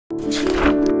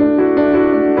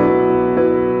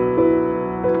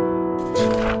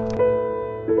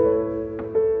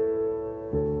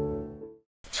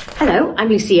I'm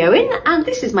Lucy Owen, and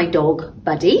this is my dog,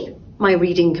 Buddy, my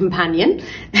reading companion.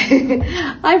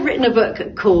 I've written a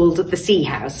book called The Sea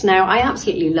House. Now, I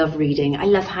absolutely love reading. I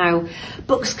love how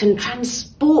books can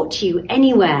transport you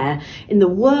anywhere in the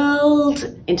world,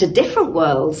 into different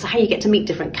worlds, how you get to meet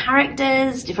different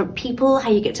characters, different people, how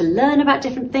you get to learn about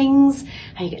different things,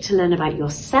 how you get to learn about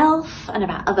yourself and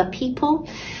about other people.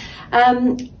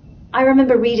 I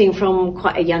remember reading from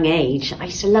quite a young age. I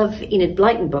used to love Enid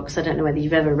Blyton books. I don't know whether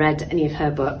you've ever read any of her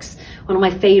books. One of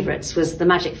my favourites was The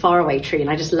Magic Faraway Tree, and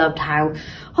I just loved how,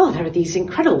 there are these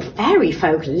incredible fairy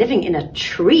folk living in a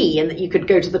tree, and that you could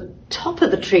go to the top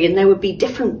of the tree and there would be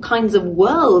different kinds of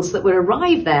worlds that would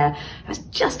arrive there. It was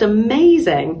just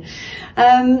amazing.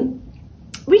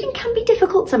 Reading can be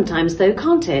difficult sometimes though,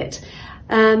 can't it?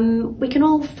 We can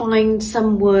all find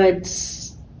some words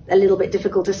a little bit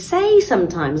difficult to say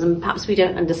sometimes, and perhaps we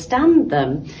don't understand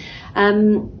them.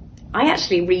 I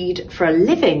actually read for a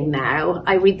living now.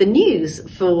 I read the news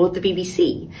for the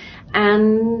BBC,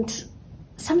 and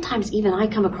sometimes even I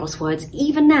come across words,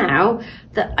 even now,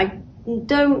 that I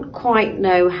don't quite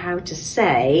know how to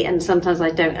say, and sometimes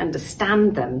I don't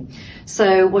understand them.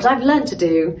 So what I've learned to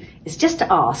do is just to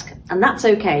ask, and that's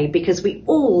okay, because we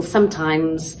all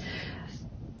sometimes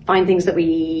find things that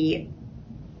we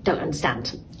don't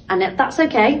understand. And that's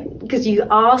okay, because you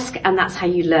ask and that's how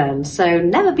you learn. So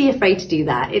never be afraid to do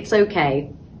that. It's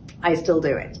okay. I still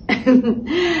do it.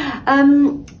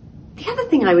 The other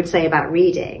thing I would say about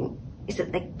reading is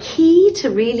that the key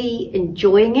to really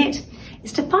enjoying it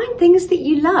is to find things that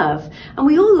you love. And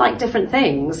we all like different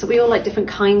things. We all like different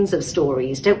kinds of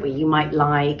stories, don't we? You might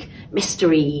like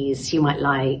mysteries, you might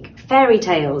like fairy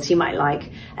tales, you might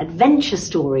like adventure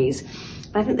stories.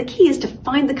 But I think the key is to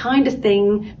find the kind of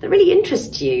thing that really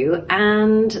interests you,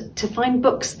 and to find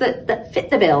books that fit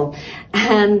the bill,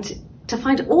 and to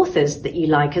find authors that you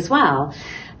like as well.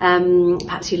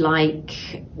 Perhaps you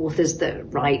like authors that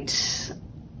write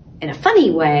in a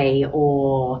funny way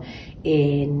or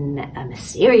in a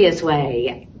mysterious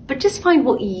way, but just find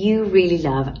what you really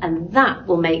love, and that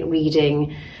will make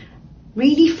reading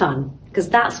really fun, because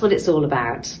that's what it's all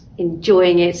about,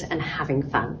 enjoying it and having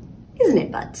fun. Isn't it,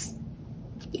 buds?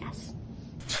 Yes.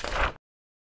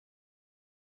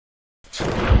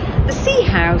 The Sea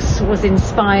House was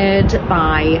inspired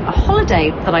by a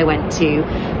holiday that I went to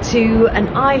an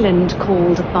island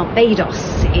called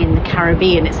Barbados in the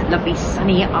Caribbean. It's a lovely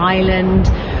sunny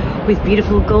island with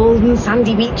beautiful golden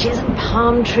sandy beaches and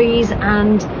palm trees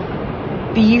and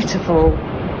beautiful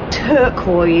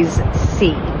turquoise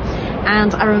sea.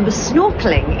 And I remember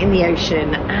snorkeling in the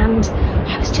ocean, and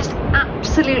I was just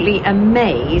absolutely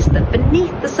amazed that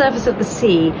beneath the surface of the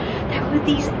sea there were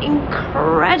these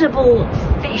incredible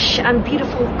fish and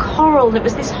beautiful coral. It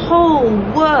was this whole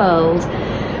world.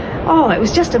 It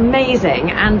was just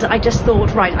amazing, and I just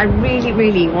thought, right, I really,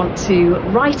 really want to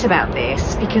write about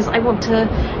this, because I want to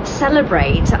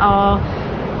celebrate our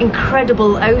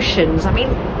incredible oceans. I mean,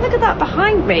 look at that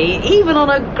behind me. Even on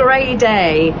a grey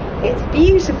day, it's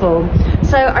beautiful.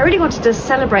 So I really wanted to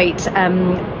celebrate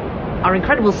our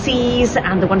incredible seas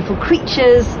and the wonderful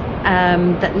creatures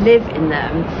that live in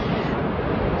them,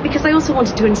 because I also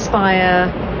wanted to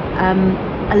inspire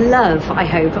a love, I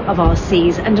hope, of our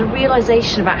seas, and a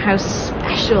realisation about how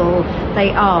special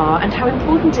they are and how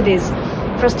important it is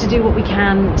for us to do what we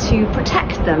can to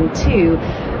protect them too.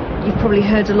 You've probably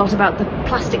heard a lot about the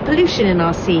plastic pollution in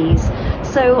our seas.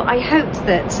 So I hoped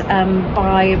that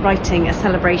by writing a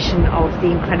celebration of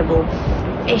the incredible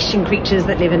fish and creatures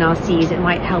that live in our seas, it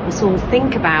might help us all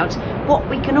think about what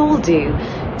we can all do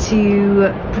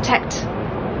to protect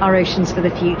our oceans for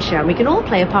the future. And we can all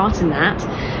play a part in that.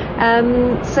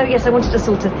 So yes, I wanted us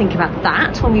all to think about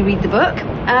that when we read the book.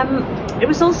 It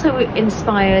was also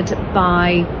inspired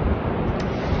by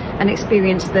an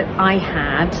experience that I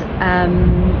had.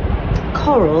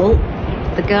 Coral,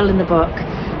 the girl in the book,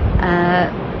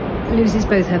 loses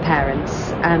both her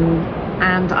parents,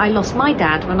 and I lost my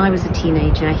dad when I was a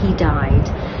teenager. He died,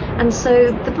 and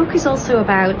so the book is also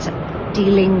about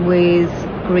dealing with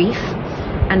grief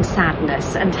and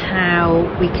sadness and how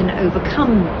we can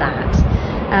overcome that.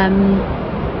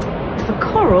 For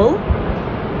Coral,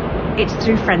 it's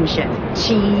through friendship.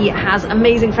 She has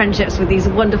amazing friendships with these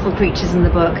wonderful creatures in the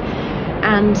book,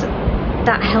 and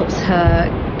that helps her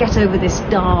get over this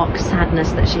dark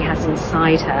sadness that she has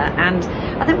inside her. And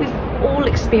I think we've all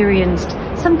experienced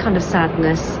some kind of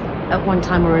sadness at one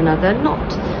time or another,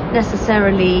 not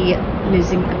necessarily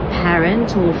losing a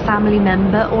parent or family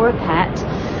member or a pet,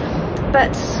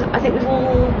 but I think we've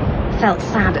all felt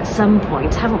sad at some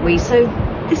point, haven't we? So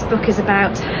this book is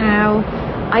about how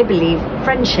I believe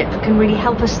friendship can really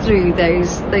help us through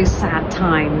those sad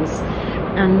times.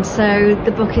 And so the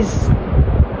book is,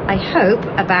 I hope,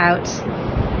 about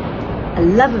a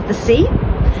love of the sea.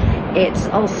 It's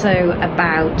also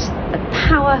about the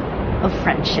power of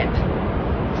friendship.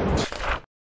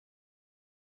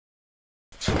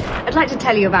 I'd like to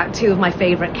tell you about two of my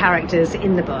favourite characters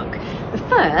in the book. The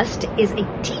first is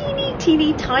a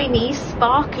teeny tiny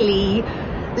sparkly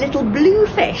little blue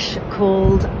fish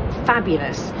called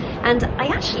Fabulous, and I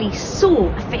actually saw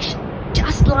a fish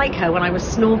just like her when I was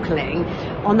snorkeling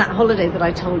on that holiday that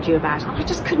I told you about, and I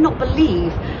just could not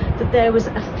believe that there was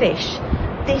a fish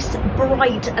this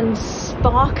bright and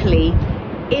sparkly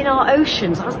in our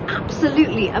oceans. I was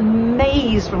absolutely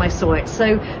amazed when I saw it.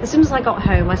 So as soon as I got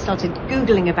home, I started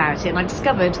Googling about it, and I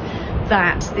discovered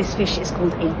that this fish is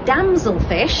called a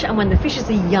damselfish, and when the fishes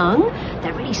are young,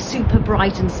 they're really super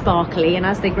bright and sparkly, and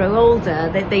as they grow older,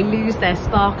 they lose their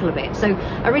sparkle a bit. So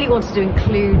I really wanted to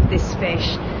include this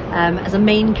fish as a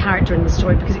main character in the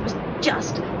story because it was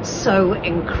just so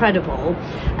incredible.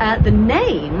 The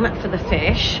name for the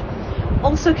fish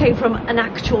also came from an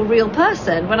actual real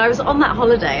person. When I was on that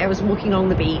holiday, I was walking along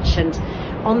the beach, and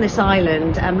on this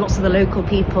island, lots of the local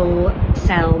people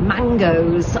sell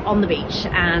mangoes on the beach,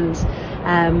 and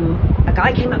a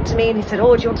guy came up to me and he said,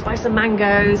 "Oh, do you want to buy some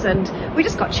mangoes?" And we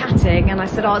just got chatting, and I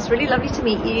said, "Oh, it's really lovely to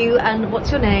meet you, and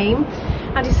what's your name?"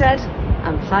 And he said,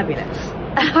 "I'm Fabulous."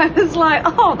 And I was like,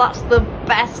 oh, that's the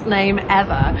best name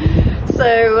ever.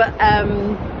 So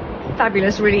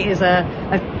Fabulous really is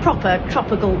a proper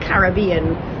tropical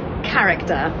Caribbean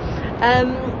character.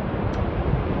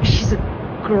 She's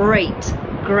a great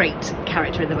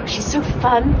character in the book. She's so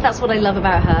fun. That's what I love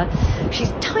about her.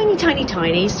 She's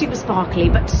tiny, super sparkly,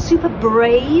 but super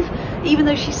brave. Even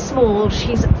though she's small,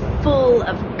 she's full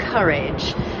of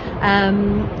courage.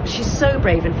 She's so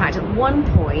brave. In fact, at one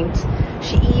point,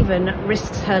 she even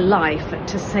risks her life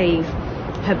to save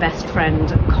her best friend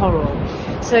Coral.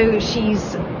 So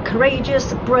she's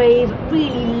courageous, brave,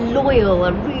 really loyal,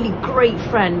 a really great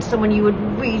friend, someone you would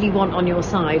really want on your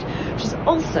side. She's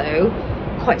also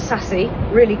quite sassy,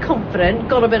 really confident,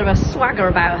 got a bit of a swagger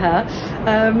about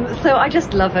her. So I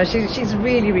just love her. She's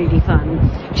really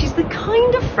fun. She's the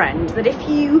kind of friend that if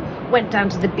you went down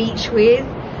to the beach with,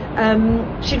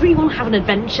 she'd really want to have an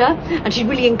adventure, and she'd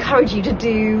really encourage you to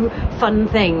do fun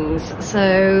things.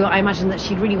 So I imagine that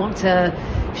she'd really want to,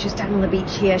 if she's down on the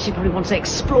beach here, she'd probably want to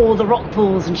explore the rock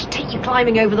pools, and she'd take you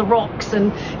climbing over the rocks,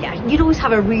 and yeah, you'd always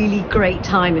have a really great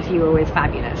time if you were with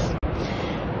Fabulous.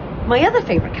 My other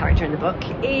favourite character in the book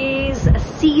is a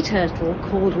sea turtle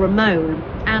called Ramon,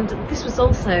 and this was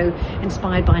also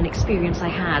inspired by an experience I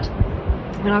had.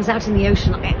 When I was out in the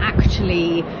ocean, I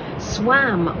actually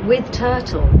swam with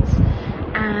turtles,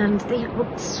 and they were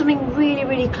swimming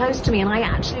really close to me, and I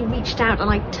actually reached out and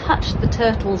I touched the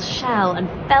turtle's shell and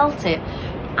felt it.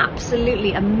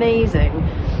 Absolutely amazing.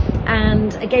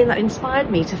 And again, that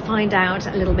inspired me to find out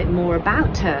a little bit more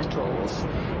about turtles.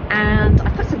 And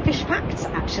I put some fish facts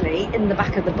actually in the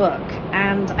back of the book,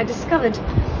 and I discovered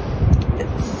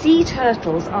that sea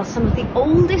turtles are some of the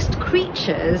oldest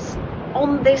creatures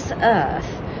on this earth.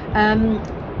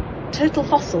 Turtle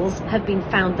fossils have been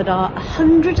found that are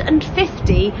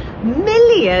 150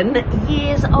 million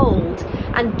years old.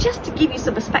 And just to give you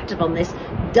some perspective on this,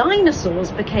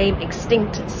 dinosaurs became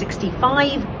extinct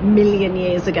 65 million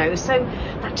years ago. So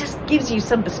that just gives you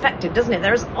some perspective, doesn't it?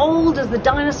 They're as old as the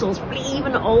dinosaurs, probably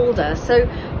even older. So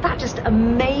that just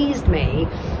amazed me,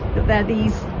 that they're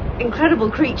these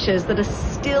incredible creatures that are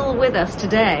still with us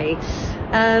today.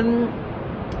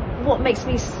 What makes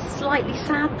me slightly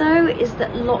sad though is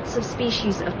that lots of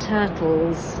species of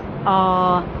turtles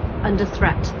are under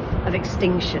threat of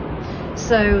extinction.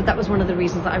 So that was one of the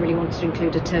reasons that I really wanted to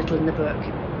include a turtle in the book.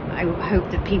 I hope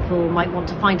that people might want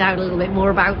to find out a little bit more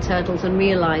about turtles and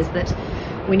realise that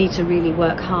we need to really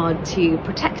work hard to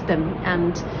protect them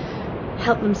and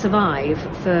help them survive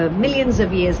for millions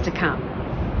of years to come.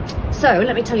 So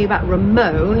let me tell you about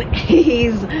Ramon.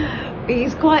 He's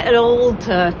quite an old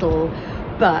turtle,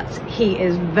 but he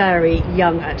is very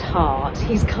young at heart.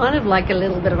 He's kind of like a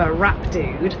little bit of a rap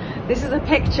dude. This is a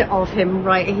picture of him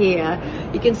right here.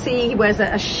 You can see he wears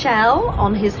a shell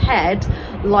on his head,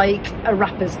 like a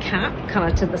rapper's cap,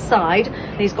 kind of to the side.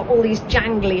 And he's got all these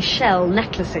jangly shell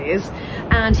necklaces,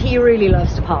 and he really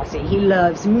loves to party. He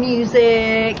loves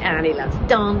music, and he loves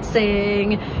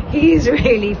dancing. He's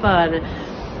really fun.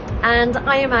 And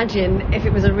I imagine if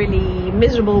it was a really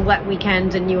miserable wet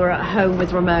weekend and you were at home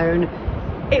with Ramon,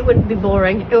 it wouldn't be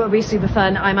boring, it would be super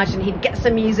fun. I imagine he'd get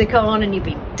some music on and you'd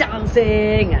be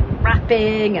dancing and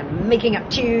rapping and making up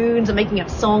tunes and making up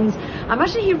songs. I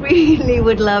imagine he really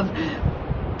would love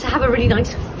to have a really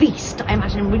nice feast. I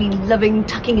imagine him really loving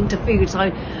tucking into food, so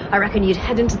I reckon you'd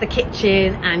head into the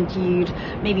kitchen and you'd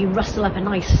maybe rustle up a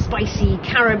nice spicy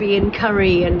Caribbean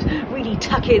curry and really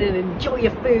tuck in and enjoy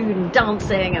your food and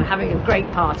dancing and having a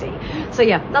great party. So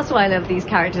yeah, that's why I love these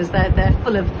characters. They're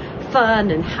full of fun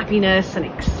and happiness and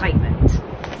excitement.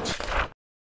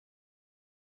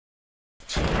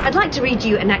 I'd like to read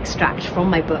you an extract from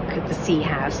my book, The Sea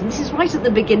House, and this is right at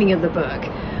the beginning of the book,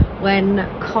 when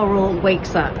Coral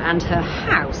wakes up and her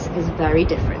house is very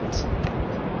different.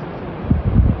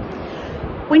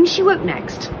 When she woke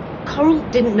next, Coral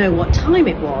didn't know what time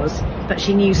it was, but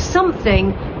she knew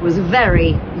something was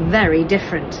very, very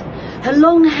different. Her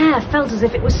long hair felt as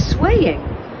if it was swaying.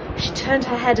 She turned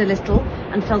her head a little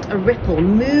and felt a ripple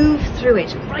move through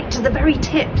it right to the very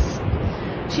tips.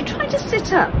 She tried to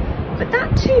sit up, but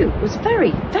that too was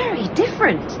very, very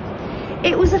different.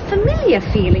 It was a familiar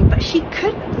feeling, but she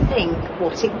couldn't think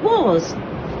what it was.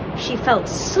 She felt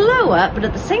slower, but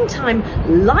at the same time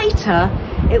lighter.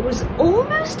 It was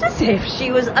almost as if she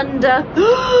was under...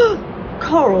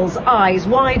 Coral's eyes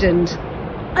widened.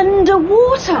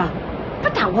 Underwater!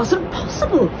 But that wasn't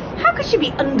possible. How could she be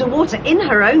underwater in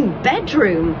her own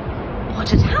bedroom? What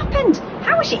had happened?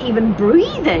 How was she even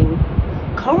breathing?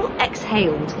 Coral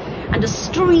exhaled, and a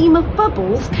stream of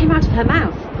bubbles came out of her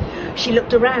mouth. She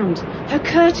looked around. Her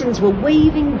curtains were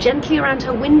waving gently around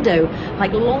her window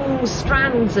like long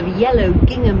strands of yellow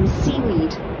gingham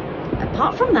seaweed.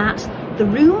 Apart from that, the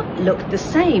room looked the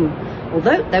same,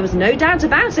 although there was no doubt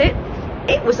about it,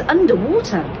 it was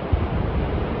underwater.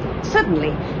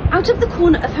 Suddenly, out of the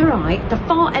corner of her eye, at the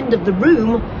far end of the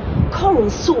room, Coral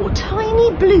saw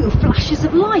tiny blue flashes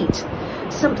of light.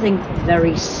 Something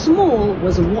very small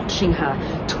was watching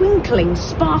her, twinkling,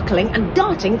 sparkling and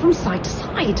darting from side to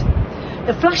side.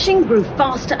 The flashing grew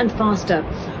faster and faster.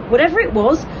 Whatever it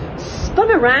was, spun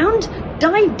around,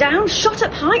 dived down, shot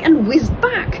up high and whizzed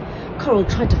back. Coral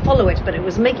tried to follow it, but it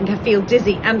was making her feel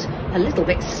dizzy and a little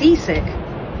bit seasick.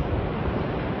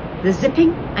 The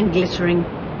zipping and glittering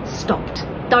stopped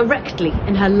directly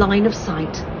in her line of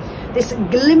sight. This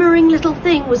glimmering little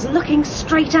thing was looking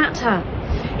straight at her.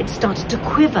 It started to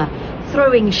quiver,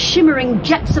 throwing shimmering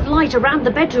jets of light around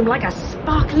the bedroom like a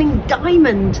sparkling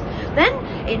diamond. Then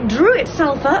it drew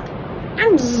itself up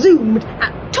and zoomed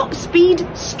at top speed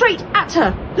straight at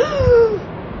her.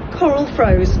 Coral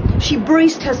froze. She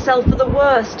braced herself for the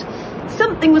worst.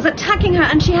 Something was attacking her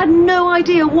and she had no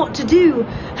idea what to do.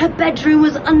 Her bedroom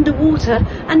was underwater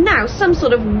and now some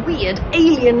sort of weird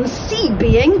alien sea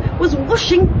being was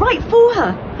whooshing right for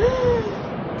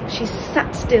her. She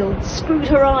sat still, screwed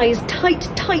her eyes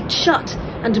tight shut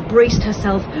and braced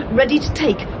herself, ready to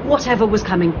take whatever was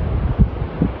coming.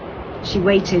 She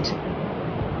waited.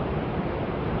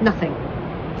 Nothing.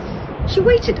 She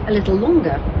waited a little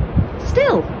longer.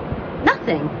 Still,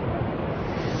 nothing.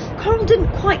 Coral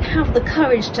didn't quite have the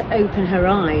courage to open her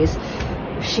eyes.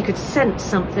 She could sense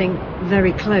something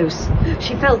very close.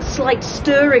 She felt slight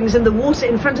stirrings in the water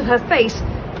in front of her face,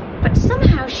 but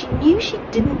somehow she knew she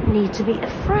didn't need to be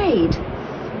afraid.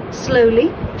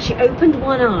 Slowly, she opened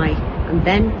one eye and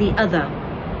then the other.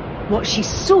 What she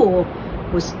saw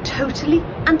was totally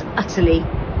and utterly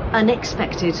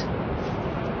unexpected.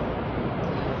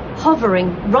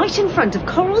 Hovering right in front of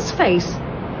Coral's face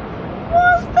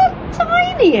was the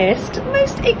tiniest,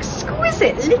 most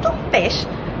exquisite little fish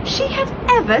she had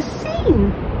ever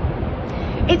seen.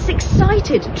 Its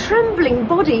excited, trembling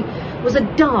body was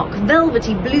a dark,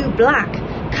 velvety blue-black,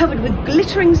 covered with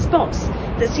glittering spots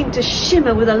that seemed to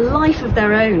shimmer with a life of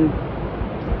their own.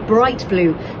 Bright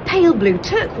blue, pale blue,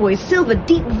 turquoise, silver,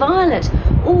 deep violet,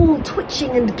 all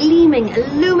twitching and gleaming,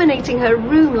 illuminating her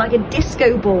room like a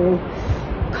disco ball.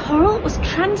 Coral was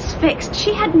transfixed.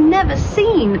 She had never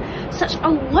seen such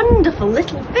a wonderful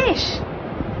little fish.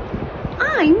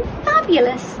 "I'm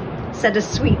fabulous," said a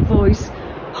sweet voice.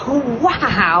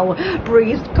 "Wow,"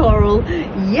 breathed Coral.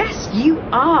 "Yes, you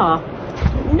are."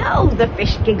 "No," the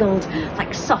fish giggled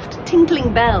like soft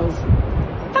tinkling bells.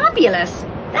 "Fabulous,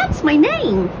 that's my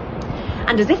name."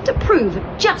 And as if to prove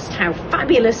just how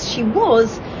fabulous she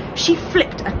was, she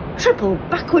flipped a triple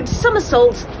backward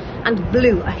somersault and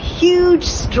blew a huge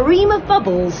stream of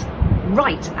bubbles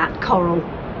right at Coral.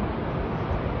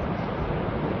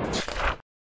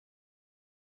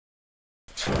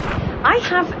 I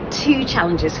have two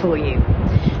challenges for you.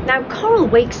 Now, Coral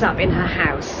wakes up in her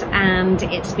house and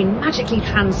it's been magically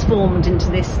transformed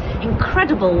into this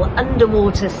incredible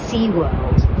underwater sea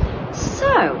world.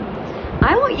 So,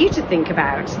 I want you to think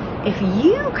about if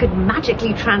you could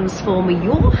magically transform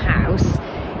your house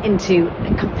into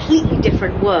a completely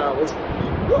different world,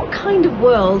 what kind of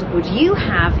world would you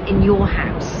have in your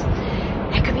house?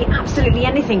 There could be be absolutely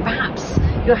anything. Perhaps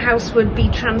your house would be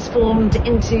transformed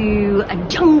into a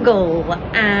jungle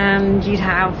and you'd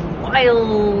have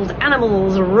wild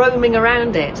animals roaming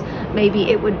around it. Maybe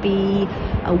it would be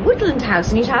a woodland house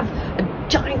and you'd have a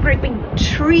giant great big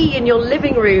tree in your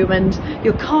living room and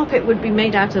your carpet would be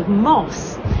made out of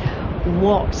moss.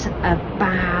 What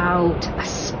about a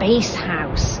space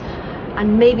house?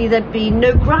 And maybe there'd be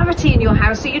no gravity in your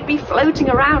house, so you'd be floating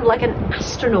around like an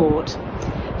astronaut.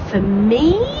 For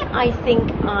me, I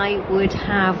think I would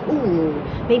have,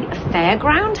 maybe a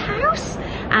fairground house,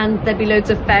 and there'd be loads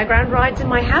of fairground rides in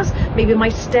my house. Maybe my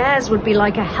stairs would be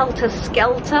like a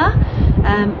helter-skelter,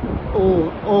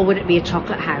 or would it be a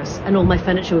chocolate house and all my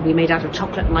furniture would be made out of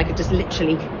chocolate and I could just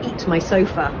literally eat my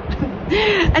sofa.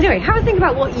 Anyway, have a think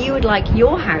about what you would like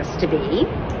your house to be,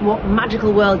 what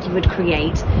magical world you would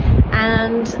create,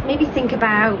 and maybe think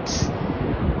about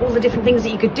all the different things that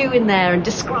you could do in there and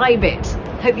describe it.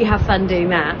 Hope you have fun doing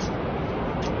that.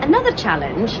 Another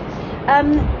challenge,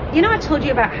 you know, I told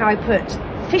you about how I put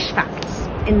fish facts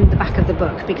in the back of the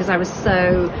book because I was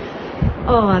so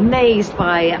amazed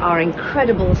by our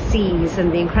incredible seas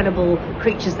and the incredible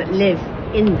creatures that live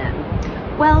in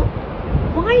them. Well,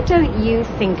 why don't you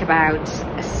think about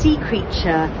a sea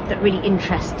creature that really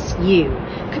interests you?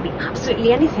 It could be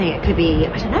absolutely anything. It could be,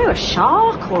 I don't know, a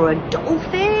shark or a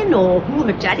dolphin or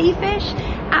a jellyfish.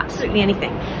 Absolutely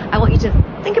anything. I want you to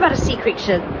think about a sea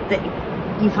creature that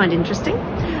you find interesting.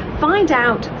 Find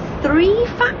out 3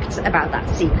 facts about that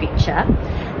sea creature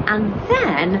and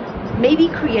then maybe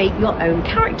create your own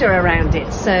character around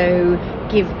it. So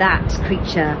give that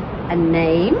creature a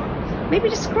name. Maybe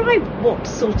describe what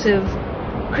sort of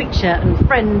creature and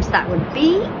friend that would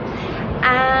be,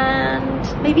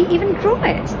 and maybe even draw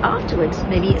it afterwards.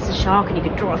 Maybe it's a shark and you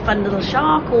could draw a fun little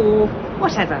shark or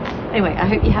whatever. Anyway, I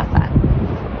hope you have that.